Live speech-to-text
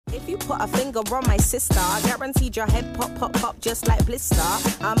If you put a finger on my sister, guaranteed your head pop, pop, pop just like blister.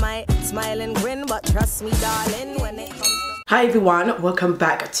 I might smile and grin, but trust me, darling, when it comes to... Hi everyone, welcome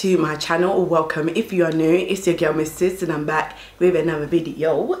back to my channel, or welcome if you are new. It's your girl Miss Sydz and I'm back with another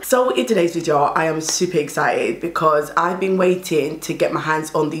video. So in today's video I am super excited because I've been waiting to get my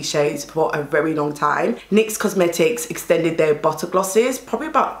hands on these shades for a very long time. NYX Cosmetics extended their butter glosses probably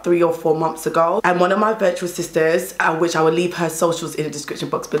about 3 or 4 months ago, and one of my virtual sisters, which I will leave her socials in the description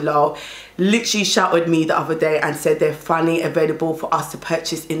box below, literally shouted me the other day and said they're finally available for us to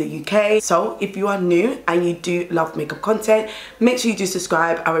purchase in the UK. So if you are new and you do love makeup content, make sure you do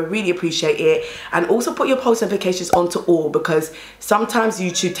subscribe. I would really appreciate it, and also put your post notifications on to all, because sometimes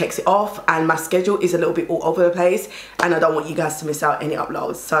YouTube takes it off and my schedule is a little bit all over the place and I don't want you guys to miss out any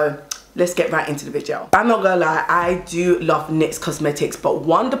uploads. So let's get right into the video. I'm not gonna lie, I do love NYX Cosmetics, but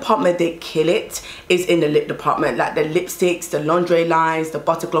one department they kill it is in the lip department. Like the lipsticks, the lingerie lines, the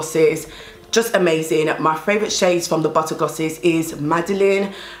butter glosses, just amazing. My favorite shades from the butter glosses is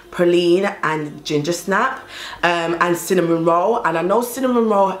Madeline, Praline and Ginger Snap, and Cinnamon Roll. And I know Cinnamon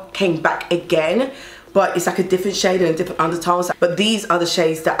Roll came back again, but it's like a different shade and a different undertones. But these are the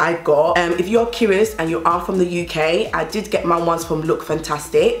shades that I got. If you're curious and you are from the UK, I did get my ones from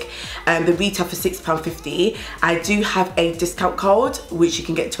Lookfantastic. The retail for £6.50. I do have a discount code which you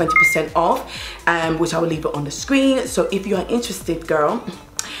can get 20% off, which I will leave it on the screen. So if you are interested, girl,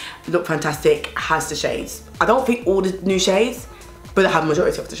 Lookfantastic has the shades. I don't think all the new shades, but I have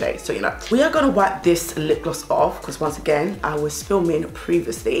majority of the shades, so you know. We are gonna wipe this lip gloss off because once again, I was filming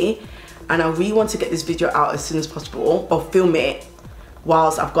previously and I really want to get this video out as soon as possible, or film it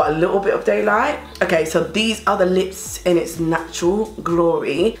whilst I've got a little bit of daylight. Okay, so these are the lips in its natural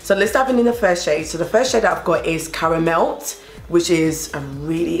glory. So let's dive in the first shade. So the first shade that I've got is Caramelt, which is a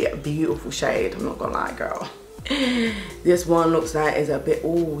really beautiful shade. I'm not gonna lie, girl. This one looks like it's a bit,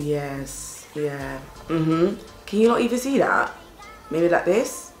 oh yes, yeah. Can you not even see that? Maybe like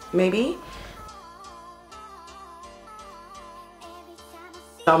this, maybe.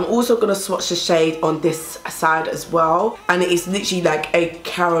 I'm also gonna swatch the shade on this side as well, and it is literally like a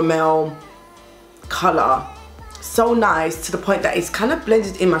caramel color. So nice, to the point that it's kind of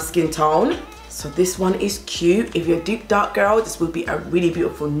blended in my skin tone. So this one is cute. If you're a deep dark girl, this will be a really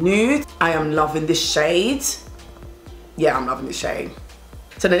beautiful nude. I am loving this shade. Yeah, I'm loving this shade.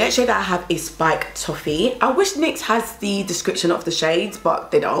 So the next shade that I have is Spiked Toffee. I wish NYX has the description of the shades, but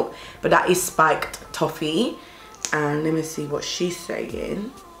they don't. But that is Spiked Toffee. And let me see what she's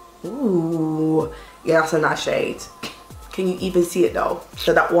saying. Ooh, yeah, that's a nice shade. Can you even see it though?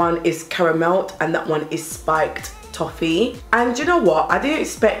 So that one is Caramel and that one is Spiked Toffee. And you know what? I didn't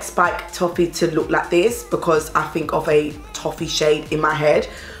expect Spiked Toffee to look like this because I think of a toffee shade in my head.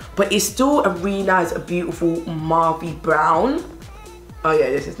 But it's still a really nice, a beautiful mauvey brown. Oh yeah,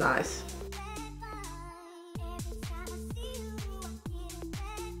 this is nice.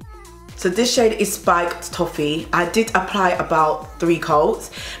 So this shade is Spiked Toffee. I did apply about 3 coats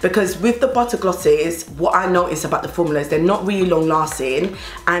because with the butter glosses, what I noticed about the formulas, they're not really long lasting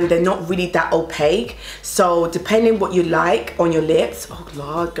and they're not really that opaque. So depending what you like on your lips, oh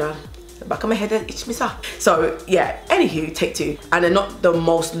Lord, girl. The back of my head itch me so. So yeah, anywho, take 2. And they're not the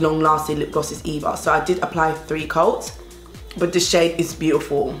most long lasting lip glosses either. So I did apply 3 coats, but the shade is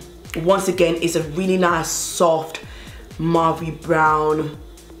beautiful. Once again, it's a really nice, soft, mauvey brown,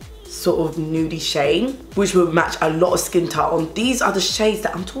 sort of nudie shade, which will match a lot of skin tone. These are the shades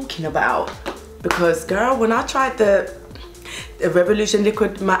that I'm talking about. Because girl, when I tried the Revolution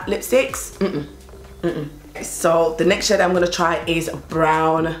Liquid Matte Lipsticks, So the next shade I'm gonna try is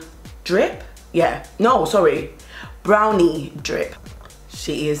Brown Drip. Yeah, no, sorry, Brownie Drip.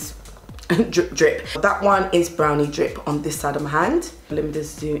 She is drip. That one is Brownie Drip on this side of my hand. Let me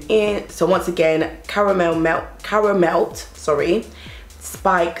just zoom in. So once again, Caramelt, sorry,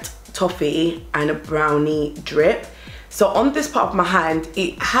 Spiked Toffee and a Brownie Drip. So on this part of my hand,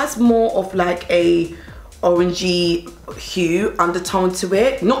 it has more of like a orangey hue undertone to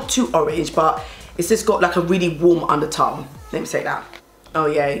it. Not too orange, but it's just got like a really warm undertone. Let me say that. Oh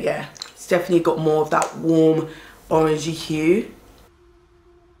yeah, yeah. It's definitely got more of that warm orangey hue.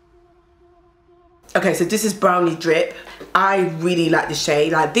 Okay, so this is Brownie Drip. I really like the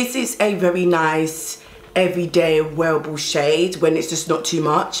shade. Like, this is a very nice everyday wearable shade when it's just not too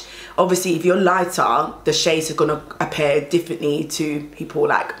much. Obviously, if you're lighter, the shades are gonna appear differently to people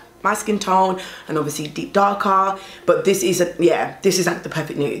like my skin tone and obviously deep darker. But this is this is like the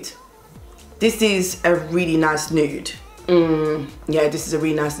perfect nude. This is a really nice nude. Yeah, this is a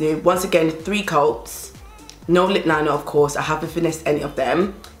really nice nude. Once again, 3 coats. No lip liner, of course. I haven't finessed any of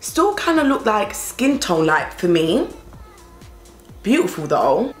them. Still kind of look like skin tone like for me. Beautiful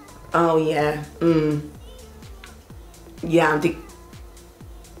though. Oh yeah. Yeah, I'm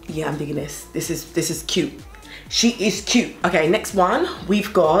digging this. This is cute. She is cute. Okay, next one,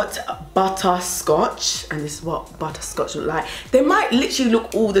 we've got Butterscotch, and this is what Butterscotch look like. They might literally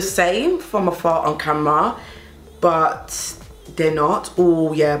look all the same from afar on camera, but they're not.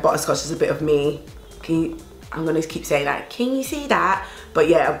 Oh yeah, Butterscotch is a bit of me. I'm gonna keep saying that. Can you see that? But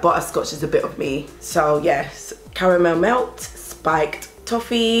yeah, Butterscotch is a bit of me. So yes, Caramel Melt, Spiked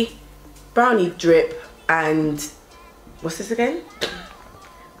Toffee, Brownie Drip, and what's this again?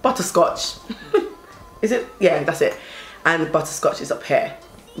 Butterscotch. Is it? Yeah, that's it. And Butterscotch is up here.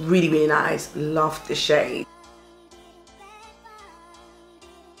 Really, really nice. Love the shade.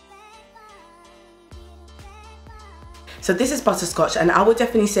 So this is Butterscotch, and I would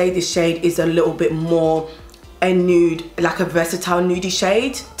definitely say this shade is a little bit more a nude, like a versatile nudie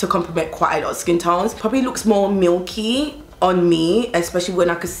shade to complement quite a lot of skin tones. Probably looks more milky on me, especially when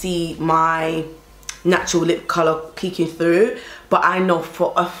I could see my natural lip color peeking through. But I know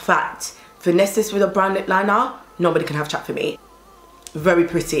for a fact, finesse this with a brown lip liner, nobody can have chat for me. Very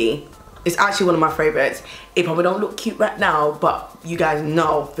pretty. It's actually one of my favorites. It probably don't look cute right now, but you guys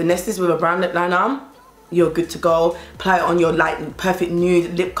know, finesse this with a brown lip liner, you're good to go. Apply it on your like perfect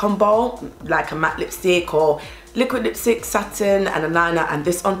nude lip combo, like a matte lipstick or liquid lipstick, satin and a liner, and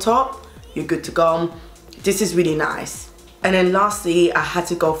this on top, you're good to go. This is really nice. And then lastly, I had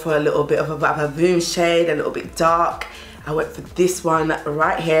to go for a little bit of a Vavoom shade, a little bit dark. I went for this one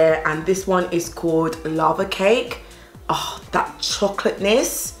right here, and this one is called Lava Cake. Oh, that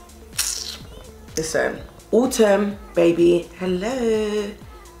chocolateness. Listen, autumn, baby, hello.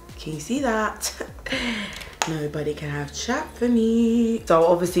 Can you see that? Nobody can have chat for me. So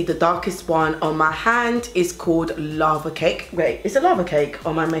obviously the darkest one on my hand is called Lava Cake. Wait, is it Lava Cake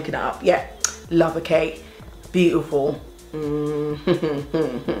or am I making it up? Yeah, Lava Cake. Beautiful.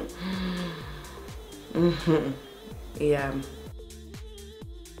 Yeah.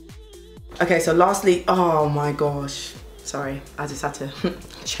 Okay, so lastly, oh my gosh. Sorry, I just had to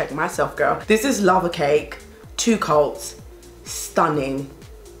check myself, girl. This is Lava Cake, 2 coats. Stunning.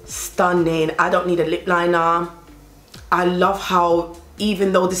 Stunning. I don't need a lip liner. I love how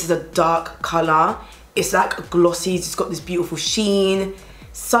even though this is a dark color, it's like glossy. It's got this beautiful sheen.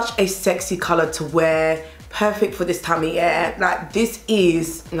 Such a sexy color to wear. Perfect for this time of year. Like this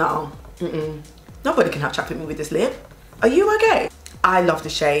is, no, nobody can have chat with me with this lip. Are you okay? I love the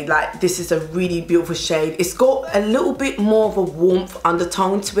shade. Like this is a really beautiful shade. It's got a little bit more of a warmth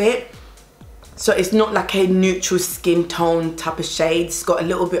undertone to it. So it's not like a neutral skin tone type of shade. It's got a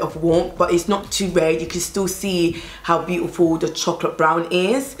little bit of warmth, but it's not too red. You can still see how beautiful the chocolate brown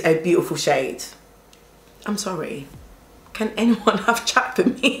is. A beautiful shade. I'm sorry. Can anyone have chat for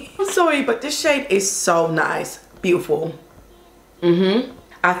me? I'm sorry, but this shade is so nice. Beautiful.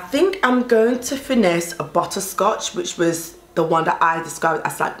 I think I'm going to finesse a Butterscotch, which was the one that I described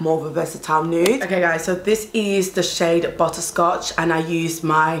as like more of a versatile nude. Okay guys, so this is the shade Butterscotch, and I used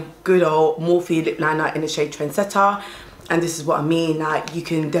my good old Morphe lip liner in the shade Trendsetter, and this is what I mean. Like you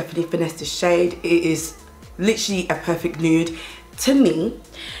can definitely finesse this shade. It is literally a perfect nude to me,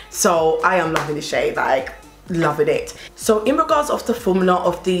 so I am loving the shade, like loving it. So in regards of the formula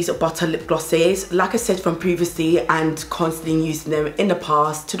of these butter lip glosses, like I said from previously and constantly using them in the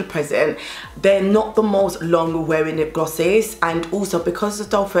past to the present, they're not the most long wearing lip glosses, and also because the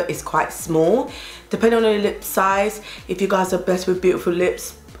doe foot is quite small, depending on your lip size, if you guys are blessed with beautiful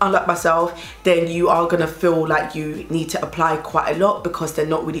lips unlike myself, then you are gonna feel like you need to apply quite a lot because they're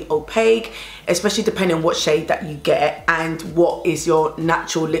not really opaque, especially depending on what shade that you get and what is your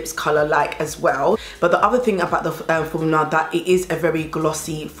natural lips color like as well. But the other thing about the formula, that it is a very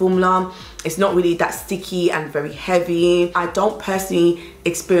glossy formula. It's not really that sticky and very heavy. I don't personally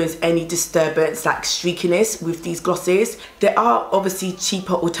experience any disturbance like streakiness with these glosses. There are obviously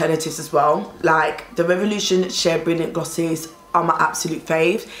cheaper alternatives as well, like the Revolution Sheer Brilliant glosses are my absolute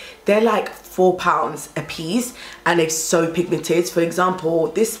fave. They're like £4 a piece and they're so pigmented. For example,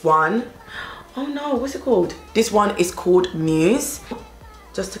 this one, oh no, what's it called? This one is called Muse,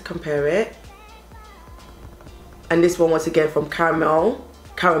 just to compare it. And this one once again from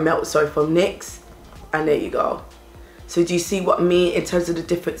Caramelt, sorry, from NYX. And there you go. So do you see what I mean in terms of the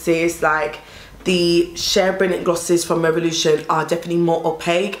differences? Like the Sheer Brilliant glosses from Revolution are definitely more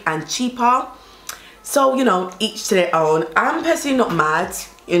opaque and cheaper. So, you know, each to their own. I'm personally not mad.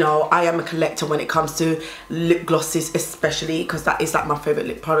 You know, I am a collector when it comes to lip glosses, especially because that is like my favorite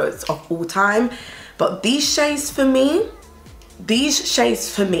lip products of all time. But these shades for me,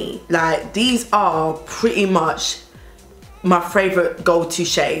 like these are pretty much my favorite go-to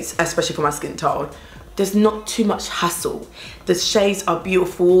shades, especially for my skin tone. there's not too much hassle. The shades are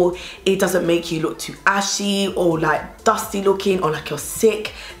beautiful. It doesn't make you look too ashy or like dusty looking or like you're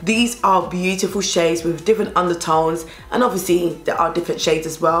sick. These are beautiful shades with different undertones, and obviously there are different shades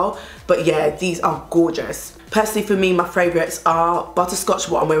as well, but yeah, these are gorgeous. Personally for me, my favorites are Butterscotch,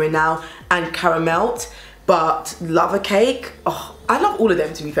 what I'm wearing now, and Caramelt. But Lover Cake, oh, I love all of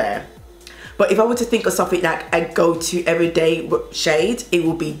them to be fair. But if I were to think of something like a go-to everyday shade, it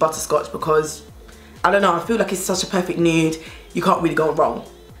will be Butterscotch, because I don't know, I feel like it's such a perfect nude. You can't really go wrong.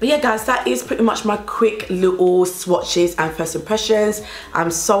 But yeah guys, that is pretty much my quick little swatches and first impressions. I'm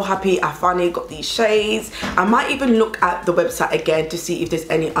so happy I finally got these shades. I might even look at the website again to see if there's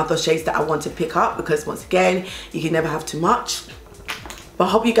any other shades that I want to pick up, because once again, you can never have too much. But I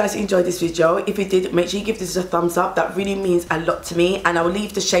hope you guys enjoyed this video. If you did, make sure you give this a thumbs up. That really means a lot to me. And I will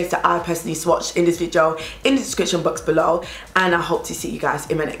leave the shades that I personally swatched in this video in the description box below. And I hope to see you guys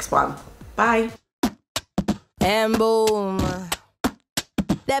in my next one. Bye. And boom,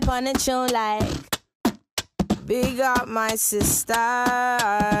 that on the tune like, big up my sister.